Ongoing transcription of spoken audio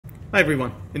Hi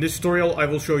everyone, in this tutorial I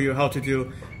will show you how to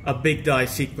do a big dye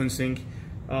sequencing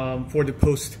for the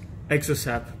Post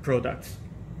Exo-AP products.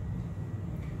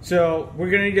 So we're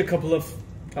going to need a couple of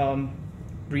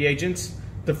reagents.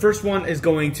 The first one is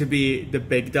going to be the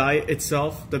big dye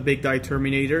itself, the Big Dye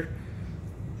Terminator.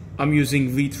 I'm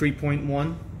using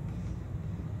V3.1.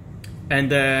 And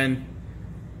then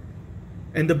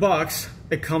in the box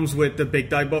it comes with the big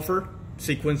dye buffer,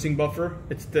 sequencing buffer.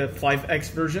 It's the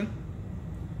 5X version.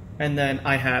 And then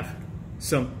I have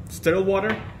some sterile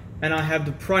water, and I have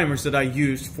the primers that I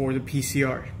used for the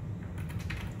PCR.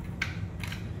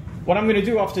 What I'm going to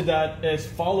do after that is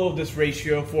follow this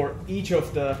ratio for each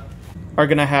of the... Are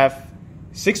going to have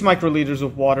 6 microliters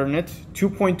of water in it,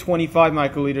 2.25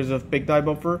 microliters of big dye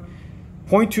buffer,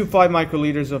 0.25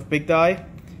 microliters of big dye,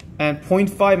 and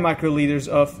 0.5 microliters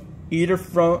of either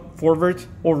forward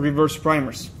or reverse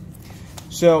primers.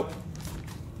 So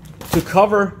to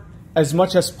cover as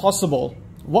much as possible,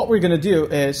 what we're going to do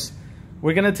is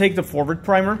we're going to take the forward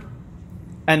primer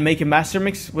and make a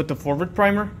Mastermix with the forward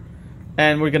primer,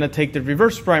 and we're going to take the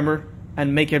reverse primer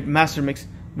and make a Mastermix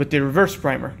with the reverse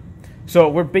primer. So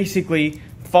we're basically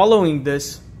following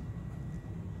this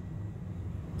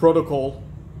protocol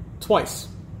twice,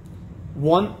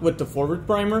 one with the forward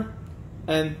primer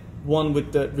and one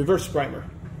with the reverse primer.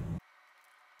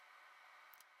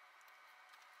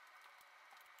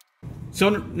 So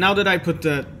now that I put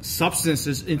the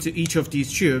substances into each of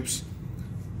these tubes,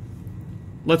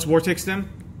 let's vortex them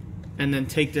and then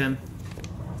take them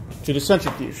to the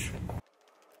centrifuge.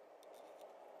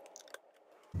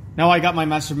 Now I got my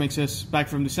master mixes back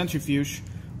from the centrifuge.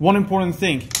 One important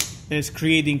thing is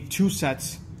creating 2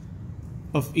 sets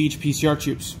of each PCR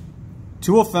tubes.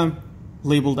 2 of them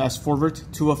labeled as forward,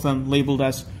 2 of them labeled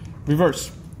as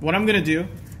reverse. What I'm going to do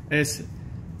is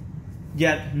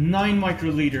get 9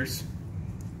 microliters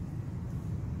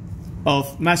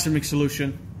of Mastermix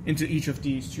solution into each of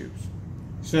these tubes.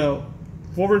 So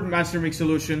forward Mastermix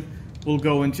solution will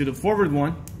go into the forward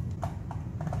one,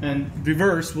 and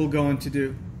reverse will go into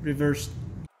the reverse.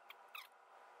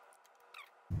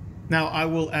 Now I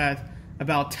will add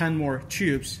about 10 more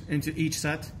tubes into each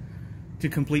set to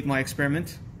complete my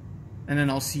experiment, and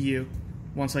then I'll see you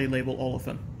once I label all of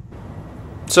them.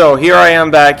 So here I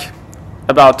am back,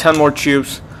 about 10 more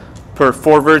tubes per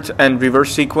forward and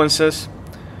reverse sequences.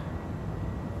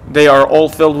 They are all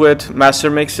filled with master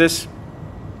mixes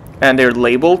and they're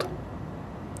labeled.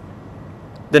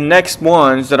 The next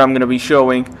ones that I'm going to be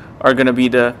showing are going to be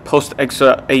the Post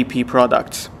Exo-AP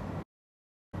products.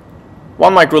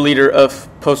 1 microliter of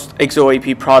Post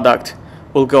Exo-AP product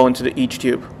will go into each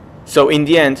tube. So in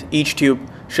the end, each tube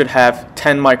should have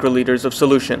 10 microliters of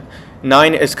solution.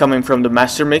 9 is coming from the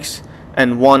Mastermix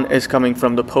and 1 is coming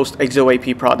from the Post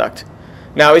Exo-AP product.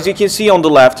 Now as you can see on the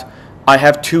left, I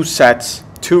have 2 sets,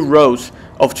 2 rows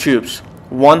of tubes,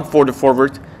 1 for the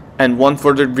forward and 1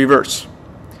 for the reverse.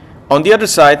 On the other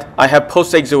side, I have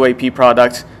Post Exo-AP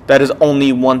products that is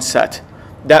only 1 set.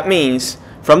 That means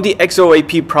from the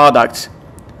Exo-AP products,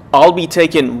 I'll be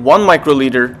taking 1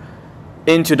 microliter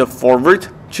into the forward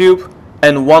tube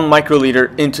and 1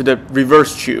 microliter into the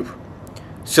reverse tube.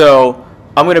 So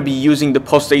I'm going to be using the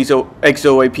Post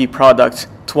Exo-AP products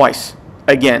twice.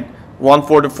 Again, 1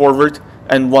 for the forward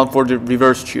and 1 for the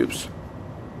reverse tubes.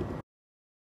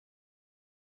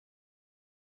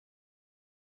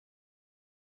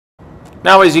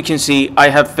 Now as you can see, I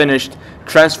have finished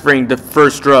transferring the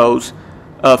first rows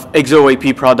of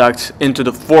Exo-AP products into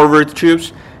the forward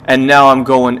tubes, and now I'm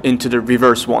going into the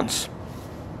reverse ones.